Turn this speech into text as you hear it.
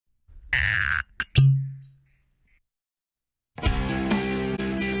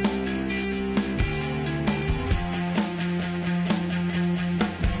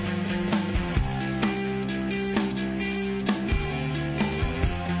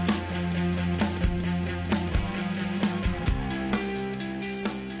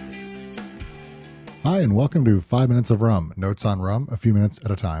Hi, and welcome to 5 Minutes of Rum, notes on rum, a few minutes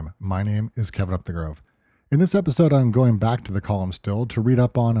at a time. My name is Kevin Up the Grove. In this episode, I'm going back to the column still to read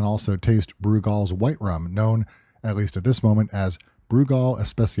up on and also taste Brugal's white rum, known, at least at this moment, as Brugal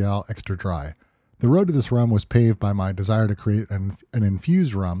Especial Extra Dry. The road to this rum was paved by my desire to create an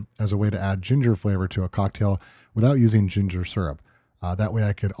infused rum as a way to add ginger flavor to a cocktail without using ginger syrup. That way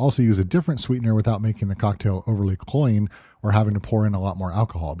I could also use a different sweetener without making the cocktail overly cloying or having to pour in a lot more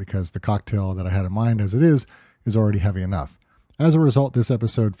alcohol, because the cocktail that I had in mind as it is already heavy enough. As a result, this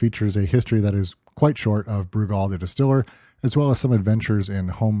episode features a history that is quite short of Brugal the distiller, as well as some adventures in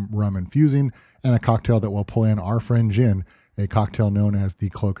home rum infusing and a cocktail that will pull in our friend Gin, a cocktail known as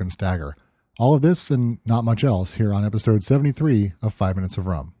the Cloak and Stagger. All of this and not much else here on episode 73 of 5 Minutes of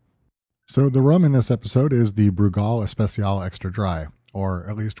Rum. So the rum in this episode is the Brugal Especial Extra Dry, or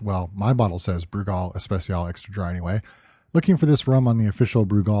at least, well, my bottle says Brugal Especial Extra Dry anyway. Looking for this rum on the official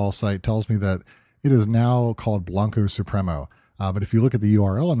Brugal site tells me that it is now called Blanco Supremo. But if you look at the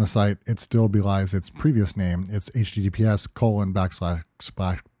URL on the site, it still belies its previous name. It's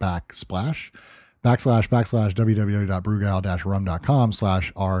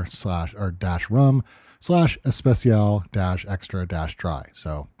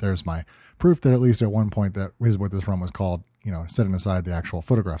So there's my proof that at least at one point that is what this rum was called, setting aside the actual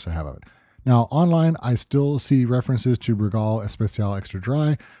photographs I have of it. Now, online, I still see references to Brugal Especial Extra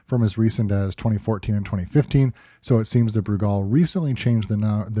Dry from as recent as 2014 and 2015, so it seems that Brugal recently changed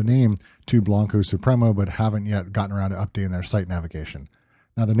the name to Blanco Supremo, but haven't yet gotten around to updating their site navigation.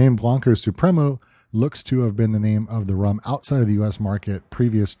 Now, the name Blanco Supremo looks to have been the name of the rum outside of the U.S. market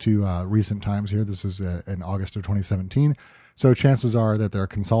previous to recent times here. This is in August of 2017, so chances are that they're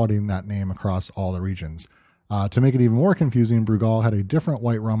consolidating that name across all the regions. To make it even more confusing, Brugal had a different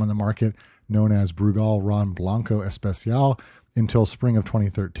white rum on the market known as Brugal Ron Blanco Especial until spring of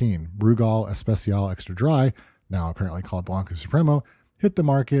 2013. Brugal Especial Extra Dry, now apparently called Blanco Supremo, hit the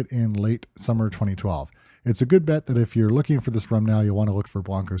market in late summer 2012. It's a good bet that if you're looking for this rum now, you'll want to look for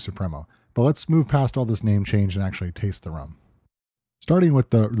Blanco Supremo. But let's move past all this name change and actually taste the rum. Starting with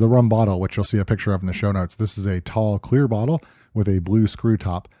the rum bottle, which you'll see a picture of in the show notes. This is a tall, clear bottle with a blue screw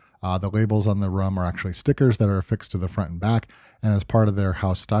top. The labels on the rum are actually stickers that are affixed to the front and back, and as part of their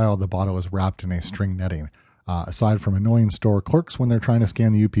house style, the bottle is wrapped in a string netting. Aside from annoying store clerks when they're trying to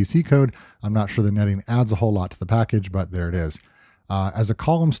scan the UPC code, I'm not sure the netting adds a whole lot to the package, but there it is. As a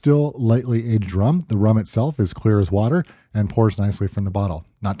column still lightly aged rum, the rum itself is clear as water and pours nicely from the bottle.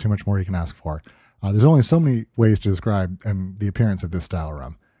 Not too much more you can ask for. There's only so many ways to describe the appearance of this style of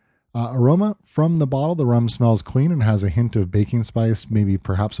rum. Aroma from the bottle, the rum smells clean and has a hint of baking spice, maybe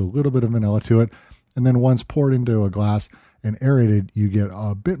perhaps a little bit of vanilla to it. And then once poured into a glass and aerated, you get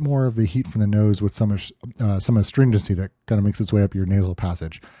a bit more of the heat from the nose with some astringency that kind of makes its way up your nasal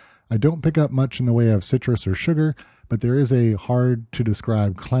passage. I don't pick up much in the way of citrus or sugar, but there is a hard to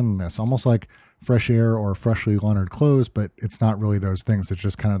describe cleanliness, almost like fresh air or freshly laundered clothes, but it's not really those things. It's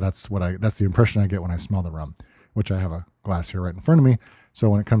just kind of that's the impression I get when I smell the rum, which I have a glass here right in front of me. So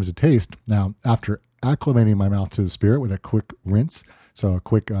when it comes to taste, now after acclimating my mouth to the spirit with a quick rinse, so a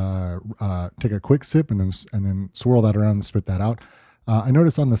quick take a quick sip and then swirl that around and spit that out. I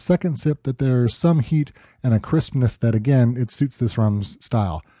notice on the second sip that there's some heat and a crispness that again it suits this rum's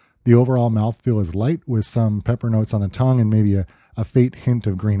style. The overall mouthfeel is light with some pepper notes on the tongue and maybe a faint hint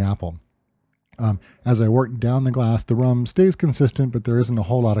of green apple. As I work down the glass, the rum stays consistent, but there isn't a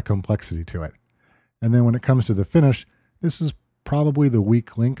whole lot of complexity to it. And then when it comes to the finish, this is probably the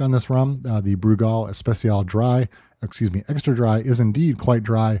weak link on this rum. The Brugal Especial Extra Dry is indeed quite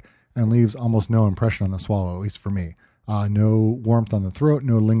dry and leaves almost no impression on the swallow, at least for me. No warmth on the throat,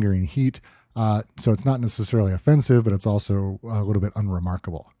 no lingering heat. So it's not necessarily offensive, but it's also a little bit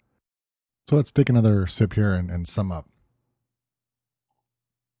unremarkable. So let's take another sip here and sum up.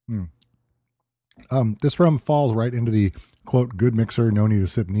 This rum falls right into the, quote, good mixer, no need to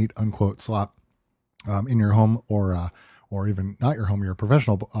sip neat, unquote, slot in your home or even not your home, your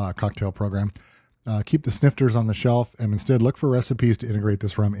professional cocktail program. Keep the snifters on the shelf and instead look for recipes to integrate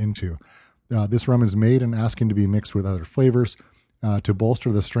this rum into. This rum is made and asking to be mixed with other flavors to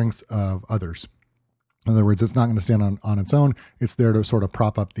bolster the strengths of others. In other words, it's not going to stand on its own. It's there to sort of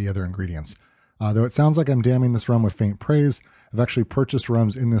prop up the other ingredients. Though it sounds like I'm damning this rum with faint praise, I've actually purchased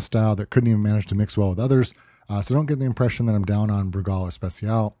rums in this style that couldn't even manage to mix well with others. So don't get the impression that I'm down on Brugal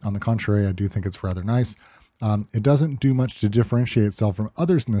Especial. On the contrary, I do think it's rather nice. It doesn't do much to differentiate itself from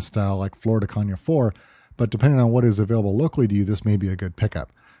others in this style like Flor de Caña 4, but depending on what is available locally to you, this may be a good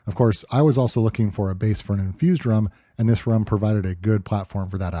pickup. Of course, I was also looking for a base for an infused rum, and this rum provided a good platform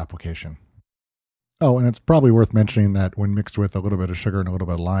for that application. Oh, and it's probably worth mentioning that when mixed with a little bit of sugar and a little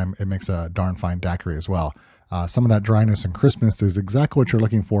bit of lime, it makes a darn fine daiquiri as well. Some of that dryness and crispness is exactly what you're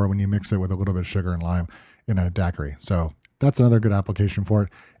looking for when you mix it with a little bit of sugar and lime in a daiquiri. So that's another good application for it.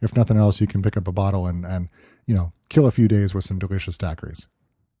 If nothing else, you can pick up a bottle and kill a few days with some delicious daiquiris.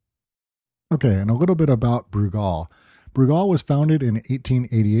 Okay, and a little bit about Brugal. Brugal was founded in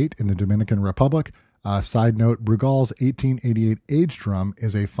 1888 in the Dominican Republic. Side note, Brugal's 1888 aged rum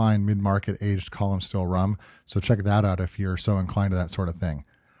is a fine mid-market aged column still rum, so check that out if you're so inclined to that sort of thing.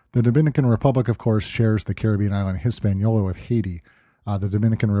 The Dominican Republic, of course, shares the Caribbean island Hispaniola with Haiti. The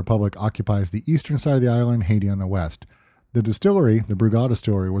Dominican Republic occupies the eastern side of the island, Haiti on the west. The distillery, the Brugal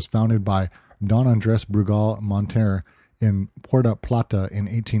Distillery, was founded by Don Andres Brugal Monter in Puerto Plata in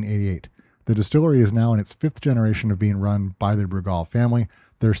 1888. The distillery is now in its fifth generation of being run by the Brugal family.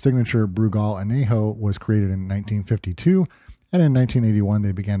 Their signature Brugal Anejo was created in 1952, and in 1981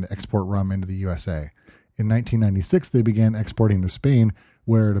 they began to export rum into the USA. In 1996 they began exporting to Spain,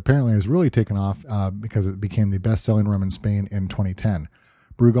 where it apparently has really taken off because it became the best-selling rum in Spain in 2010.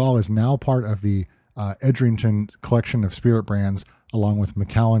 Brugal is now part of the Edrington collection of spirit brands, along with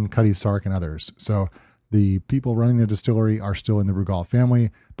Macallan, Cutty Sark, and others. So the people running the distillery are still in the Brugal family,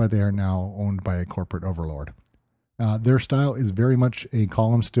 but they are now owned by a corporate overlord. Their style is very much a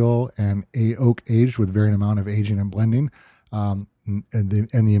column still and a oak aged with varying amount of aging and blending. And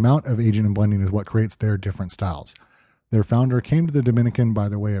the amount of aging and blending is what creates their different styles. Their founder came to the Dominican by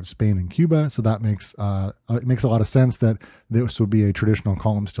the way of Spain and Cuba, so that makes it makes a lot of sense that this would be a traditional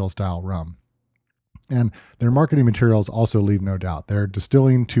column still style rum. And their marketing materials also leave no doubt. They're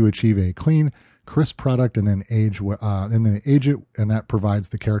distilling to achieve a clean, crisp product and then age it, and that provides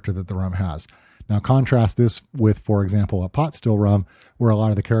the character that the rum has. Now contrast this with, for example, a pot still rum, where a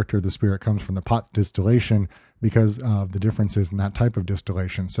lot of the character of the spirit comes from the pot distillation because of the differences in that type of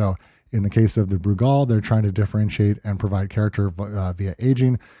distillation. So in the case of the Brugal, they're trying to differentiate and provide character via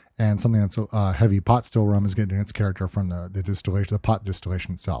aging, and something that's heavy pot still rum is getting its character from the distillation, the pot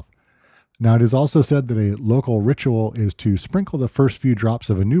distillation itself. Now, it is also said that a local ritual is to sprinkle the first few drops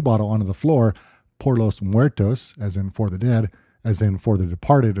of a new bottle onto the floor, por los muertos, as in for the dead, as in for the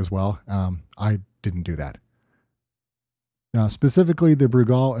departed as well. I didn't do that. Now, specifically the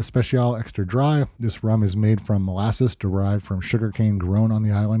Brugal Especial Extra Dry, this rum is made from molasses derived from sugarcane grown on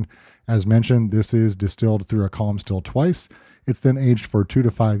the island. As mentioned, this is distilled through a column still twice. It's then aged for 2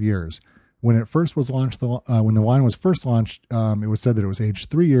 to 5 years. When it first was launched, when the wine was first launched, it was said that it was aged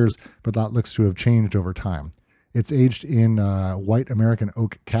 3 years, but that looks to have changed over time. It's aged in white American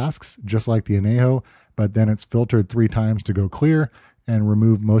oak casks, just like the Anejo, but then it's filtered 3 times to go clear and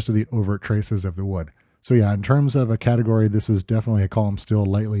remove most of the overt traces of the wood. So yeah, in terms of a category, this is definitely a column still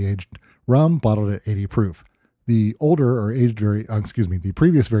lightly aged rum, bottled at 80 proof. The older or aged the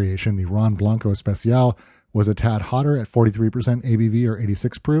previous variation, the Ron Blanco Especial, was a tad hotter at 43% ABV or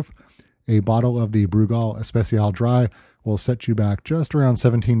 86 proof. A bottle of the Brugal Especial Dry will set you back just around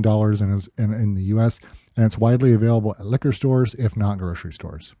 $17 in the US, and it's widely available at liquor stores, if not grocery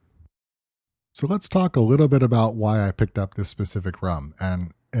stores. So let's talk a little bit about why I picked up this specific rum,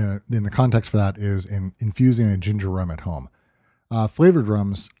 and in the context for that is in infusing a ginger rum at home. Flavored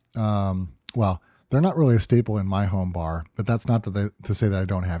rums, they're not really a staple in my home bar, but that's not to say that I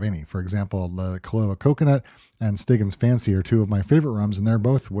don't have any. For example, the Kahlua Coconut and Stiggin's Fancy are 2 of my favorite rums, and they're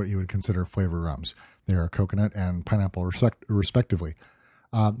both what you would consider flavored rums. They are coconut and pineapple respectively.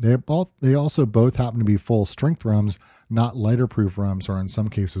 They also both happen to be full strength rums, not lighter proof rums, or in some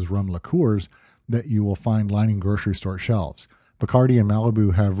cases rum liqueurs that you will find lining grocery store shelves. Bacardi and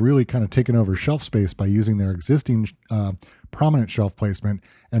Malibu have really kind of taken over shelf space by using their existing prominent shelf placement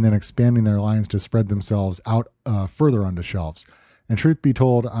and then expanding their lines to spread themselves out further onto shelves. And truth be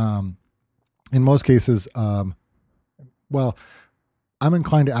told, in most cases, I'm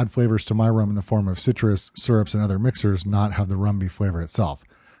inclined to add flavors to my rum in the form of citrus, syrups, and other mixers, not have the rum be flavored itself.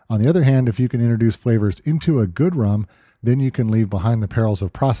 On the other hand, if you can introduce flavors into a good rum, then you can leave behind the perils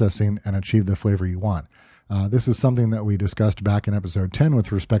of processing and achieve the flavor you want. This is something that we discussed back in episode 10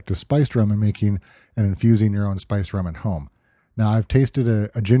 with respect to spiced rum and making and infusing your own spiced rum at home. Now, I've tasted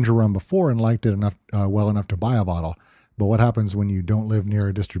a ginger rum before and liked it well enough to buy a bottle, but what happens when you don't live near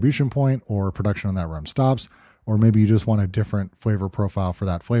a distribution point or production on that rum stops, or maybe you just want a different flavor profile for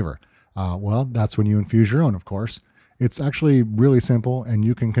that flavor? That's when you infuse your own, of course. It's actually really simple, and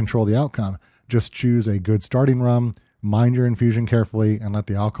you can control the outcome. Just choose a good starting rum, mind your infusion carefully, and let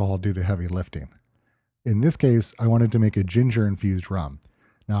the alcohol do the heavy lifting. In this case, I wanted to make a ginger-infused rum.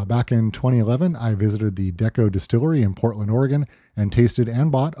 Now, back in 2011, I visited the Deco Distillery in Portland, Oregon, and tasted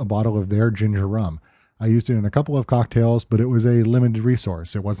and bought a bottle of their ginger rum. I used it in a couple of cocktails, but it was a limited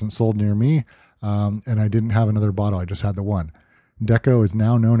resource. It wasn't sold near me, and I didn't have another bottle. I just had the one. Deco is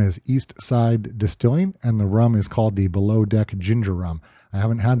now known as East Side Distilling, and the rum is called the Below Deck Ginger Rum. I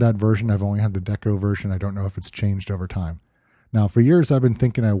haven't had that version. I've only had the Deco version. I don't know if it's changed over time. Now, for years, I've been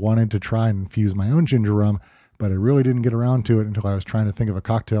thinking I wanted to try and infuse my own ginger rum, but I really didn't get around to it until I was trying to think of a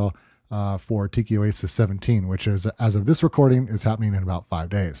cocktail for Tiki Oasis 17, which is, as of this recording, is happening in about 5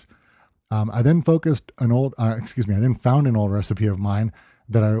 days. I then I then found an old recipe of mine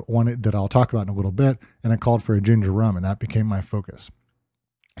that I'll talk about in a little bit, and it called for a ginger rum, and that became my focus.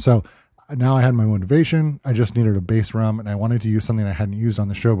 So now I had my motivation. I just needed a base rum, and I wanted to use something I hadn't used on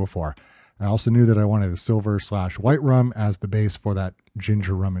the show before. I also knew that I wanted a silver/white rum as the base for that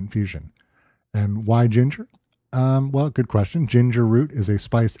ginger rum infusion. And why ginger? Well, good question. Ginger root is a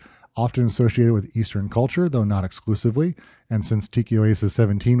spice often associated with Eastern culture, though not exclusively. And since Tiki Oasis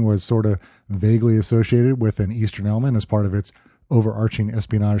 17 was sort of vaguely associated with an Eastern element as part of its overarching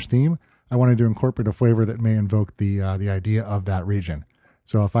espionage theme, I wanted to incorporate a flavor that may invoke the idea of that region.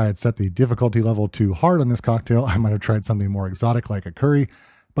 So if I had set the difficulty level too hard on this cocktail, I might have tried something more exotic like a curry,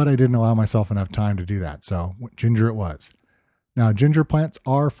 but I didn't allow myself enough time to do that. So ginger it was. Now, ginger plants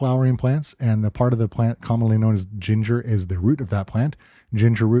are flowering plants, and the part of the plant commonly known as ginger is the root of that plant.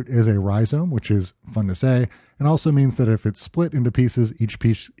 Ginger root is a rhizome, which is fun to say, and also means that if it's split into pieces, each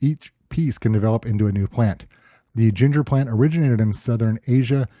piece can develop into a new plant. The ginger plant originated in southern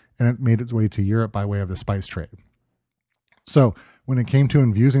Asia, and it made its way to Europe by way of the spice trade. So when it came to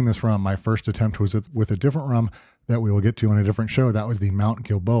infusing this rum, my first attempt was with a different rum that we will get to on a different show. That was the Mount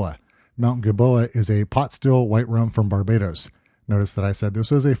Gilboa. Mount Gilboa is a pot still white rum from Barbados. Notice that I said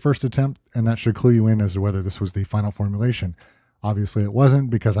this was a first attempt, and that should clue you in as to whether this was the final formulation. Obviously, it wasn't,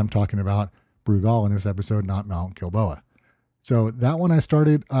 because I'm talking about Brugal in this episode, not Mount Gilboa. So that one I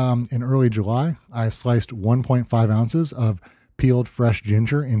started in early July. I sliced 1.5 ounces of peeled fresh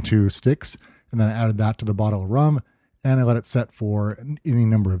ginger into sticks, and then I added that to the bottle of rum, and I let it set for any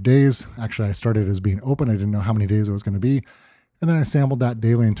number of days. Actually, I started as being open. I didn't know how many days it was going to be, and then I sampled that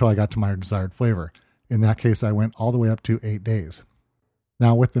daily until I got to my desired flavor. In that case, I went all the way up to 8 days.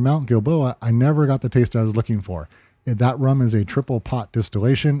 Now, with the Mount Gilboa, I never got the taste I was looking for. That rum is a triple pot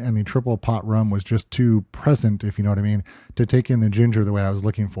distillation, and the triple pot rum was just too present, if you know what I mean, to take in the ginger the way I was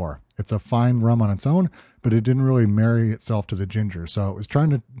looking for. It's a fine rum on its own, but it didn't really marry itself to the ginger. So it was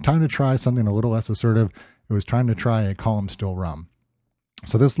time to try something a little less assertive. It was trying to try a column still rum.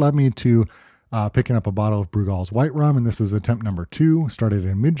 So this led me to picking up a bottle of Brugal's white rum, and this is attempt number 2, started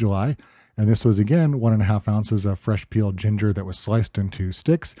in mid-July. And this was, again, 1.5 ounces of fresh peeled ginger that was sliced into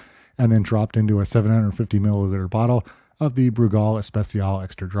sticks and then dropped into a 750 milliliter bottle of the Brugal Especial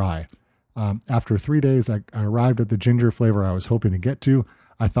Extra Dry. After 3 days, I arrived at the ginger flavor I was hoping to get to.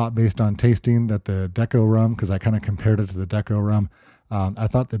 I thought, based on tasting, that the Deco rum, because I kind of compared it to the Deco rum, I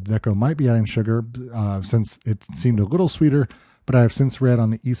thought that Deco might be adding sugar since it seemed a little sweeter, but I have since read on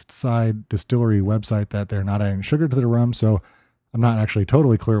the East Side Distillery website that they're not adding sugar to the rum, so I'm not actually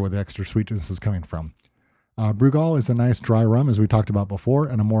totally clear where the extra sweetness is coming from. Brugal is a nice dry rum, as we talked about before,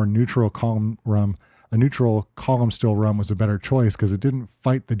 and a more neutral column rum. A neutral column still rum was a better choice because it didn't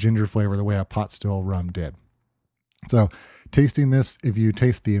fight the ginger flavor the way a pot still rum did. So, tasting this, if you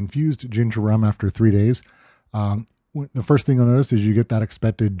taste the infused ginger rum after 3 days, the first thing you'll notice is you get that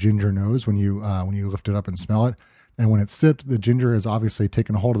expected ginger nose when you lift it up and smell it. And when it's sipped, the ginger has obviously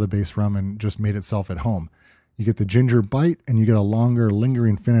taken a hold of the base rum and just made itself at home. You get the ginger bite, and you get a longer,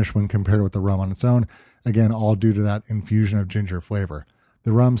 lingering finish when compared with the rum on its own. Again, all due to that infusion of ginger flavor.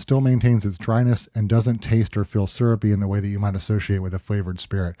 The rum still maintains its dryness and doesn't taste or feel syrupy in the way that you might associate with a flavored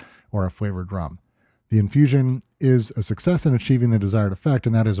spirit or a flavored rum. The infusion is a success in achieving the desired effect,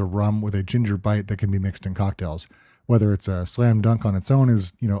 and that is a rum with a ginger bite that can be mixed in cocktails. Whether it's a slam dunk on its own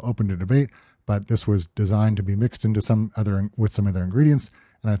is, open to debate, but this was designed to be mixed into some other ingredients.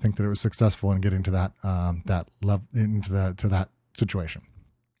 And I think that it was successful in getting to that situation.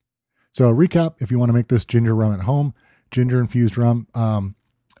 So recap, if you want to make this ginger rum at home, ginger infused rum,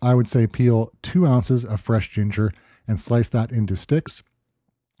 I would say peel 2 ounces of fresh ginger and slice that into sticks,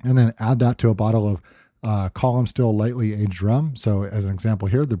 and then add that to a bottle of column still lightly aged rum. So as an example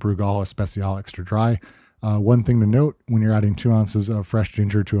here, the Brugal Especial Extra Dry. One thing to note, when you're adding 2 ounces of fresh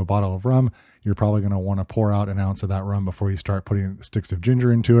ginger to a bottle of rum, you're probably going to want to pour out an ounce of that rum before you start putting sticks of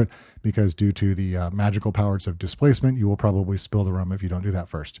ginger into it, because due to the magical powers of displacement, you will probably spill the rum if you don't do that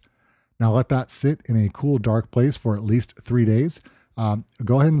first. Now let that sit in a cool, dark place for at least 3 days.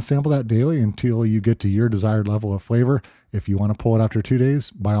 Go ahead and sample that daily until you get to your desired level of flavor. If you want to pull it after 2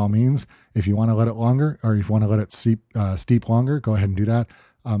 days, by all means. If you want to let it longer, or if you want to let it steep longer, go ahead and do that.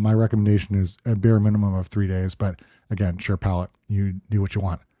 My recommendation is a bare minimum of 3 days, but again, it's your palate. You do what you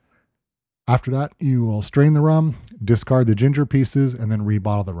want. After that, you will strain the rum, discard the ginger pieces, and then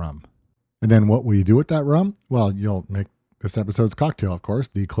rebottle the rum. And then what will you do with that rum? Well, you'll make this episode's cocktail, of course,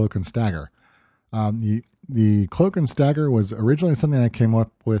 the Cloak and Stagger. The Cloak and Stagger was originally something I came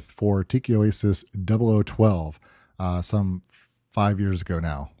up with for Tiki Oasis 0012 some 5 years ago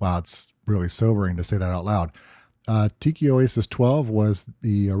now. Wow, it's really sobering to say that out loud. Tiki Oasis 12 was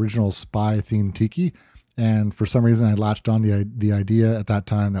the original spy-themed tiki, and for some reason I latched on the idea at that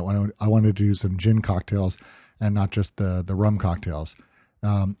time that I wanted to do some gin cocktails and not just the rum cocktails.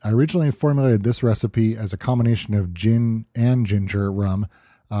 I originally formulated this recipe as a combination of gin and ginger rum,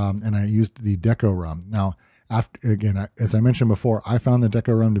 and I used the Deco rum. Now, as I mentioned before, I found the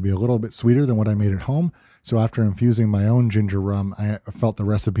Deco rum to be a little bit sweeter than what I made at home. So after infusing my own ginger rum, I felt the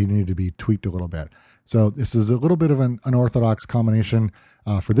recipe needed to be tweaked a little bit. So this is a little bit of an unorthodox combination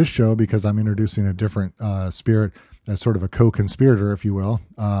for this show because I'm introducing a different spirit as sort of a co-conspirator, if you will,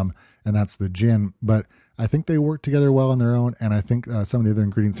 and that's the gin. But I think they work together well on their own, and I think some of the other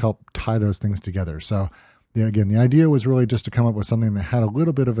ingredients help tie those things together. So again, the idea was really just to come up with something that had a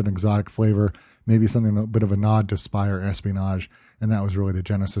little bit of an exotic flavor, maybe something a bit of a nod to spy or espionage, and that was really the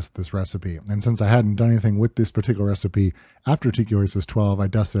genesis of this recipe. And since I hadn't done anything with this particular recipe after Tiki Oasis 12, I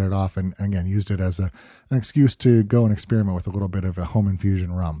dusted it off and again used it as an excuse to go and experiment with a little bit of a home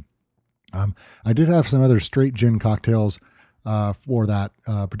infusion rum. I did have some other straight gin cocktails for that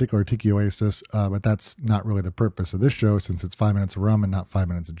particular Tiki Oasis, but that's not really the purpose of this show since it's 5 minutes of rum and not 5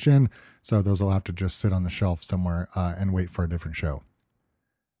 minutes of gin. So those will have to just sit on the shelf somewhere and wait for a different show.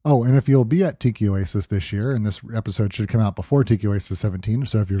 Oh, and if you'll be at Tiki Oasis this year, and this episode should come out before Tiki Oasis 17,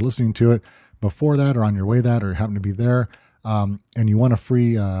 so if you're listening to it before that or on your way that or happen to be there, and you want a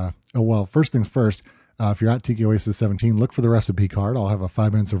free, first things first, if you're at Tiki Oasis 17, look for the recipe card. I'll have a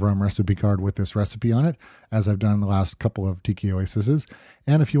 5 minutes of rum recipe card with this recipe on it, as I've done the last couple of Tiki Oasises.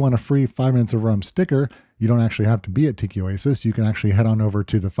 And if you want a free 5 minutes of rum sticker, you don't actually have to be at Tiki Oasis. You can actually head on over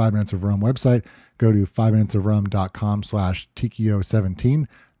to the 5 minutes of rum website, go to 5minutesofrum.com/TKO17.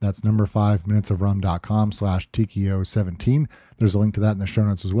 That's number 5minutesofrum.com/TKO17. There's a link to that in the show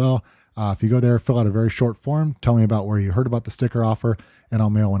notes as well. If you go there, fill out a very short form, tell me about where you heard about the sticker offer, and I'll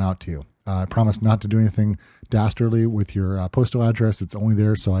mail one out to you. I promise not to do anything dastardly with your postal address. It's only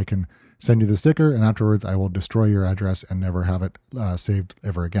there so I can send you the sticker, and afterwards I will destroy your address and never have it saved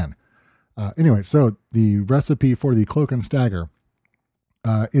ever again. Anyway, so the recipe for the Cloak and Stagger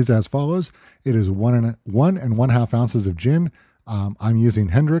is as follows. It is 1 1/2 ounces of gin. I'm using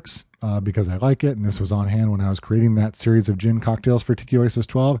Hendrick's because I like it, and this was on hand when I was creating that series of gin cocktails for Tiki Oasis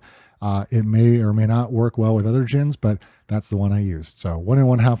 12. It may or may not work well with other gins, but that's the one I used. So 1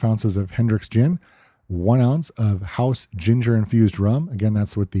 1/2 ounces of Hendrick's gin, 1 ounce of house ginger infused rum. Again,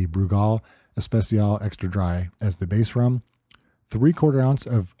 that's with the Brugal Especial Extra Dry as the base rum. 3/4 ounce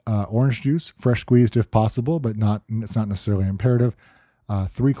of orange juice, fresh squeezed if possible, but it's not necessarily imperative.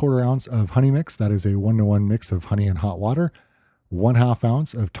 3/4 ounce of honey mix. That is a 1-to-1 mix of honey and hot water. 1/2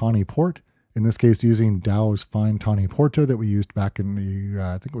 ounce of tawny port. In this case, using Dow's Fine Tawny Porto that we used back in the,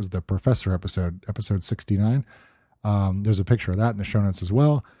 I think it was the Professor episode 69. There's a picture of that in the show notes as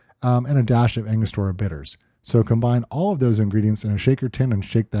well. And a dash of Angostura bitters. So combine all of those ingredients in a shaker tin and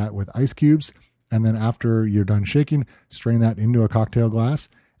shake that with ice cubes. And then after you're done shaking, strain that into a cocktail glass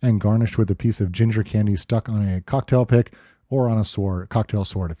and garnish with a piece of ginger candy stuck on a cocktail pick or on a cocktail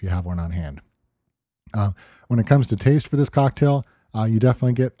sword if you have one on hand. When it comes to taste for this cocktail, you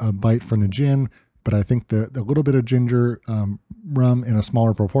definitely get a bite from the gin, but I think the little bit of ginger rum in a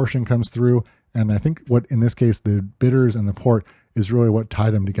smaller proportion comes through. And I think what, in this case, the bitters and the port is really what tie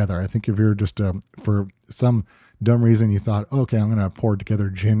them together. I think if you're just, for some dumb reason, you thought, okay, I'm going to pour together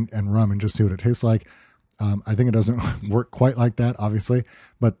gin and rum and just see what it tastes like. I think it doesn't work quite like that, obviously,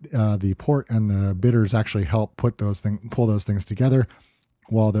 but the port and the bitters actually help pull those things together,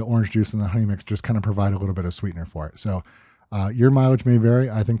 while the orange juice and the honey mix just kind of provide a little bit of sweetener for it. So your mileage may vary.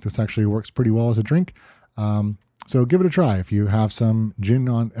 I think this actually works pretty well as a drink. So give it a try. If you have some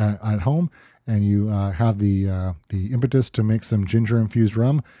gin at home and you have the impetus to make some ginger infused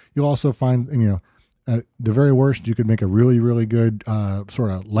rum, you'll also find, at the very worst, you could make a really, really good sort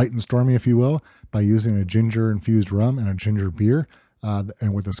of light and stormy, if you will, by using a ginger infused rum and a ginger beer,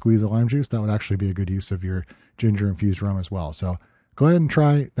 and with a squeeze of lime juice. That would actually be a good use of your ginger infused rum as well. So go ahead and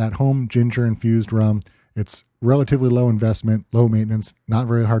try that home ginger infused rum. It's relatively low investment, low maintenance, not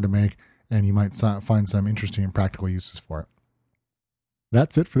very hard to make, and you might find some interesting and practical uses for it.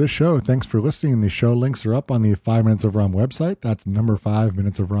 That's it for this show. Thanks for listening. The show links are up on the 5 Minutes of Rum website. That's number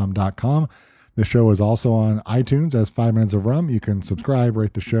 5minutesofrum.com. The show is also on iTunes as 5 Minutes of Rum. You can subscribe,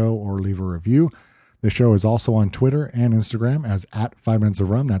 rate the show, or leave a review. The show is also on Twitter and Instagram as at 5 Minutes of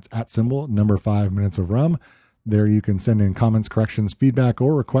Rum. That's at symbol number 5 Minutes of Rum. There you can send in comments, corrections, feedback,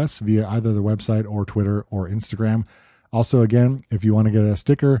 or requests via either the website or Twitter or Instagram. Also, again, if you want to get a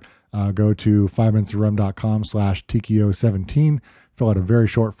sticker, go to 5minutesofrum.com/TKO17. Fill out a very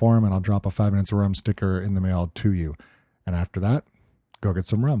short form, and I'll drop a 5 Minutes of Rum sticker in the mail to you. And after that, go get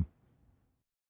some rum.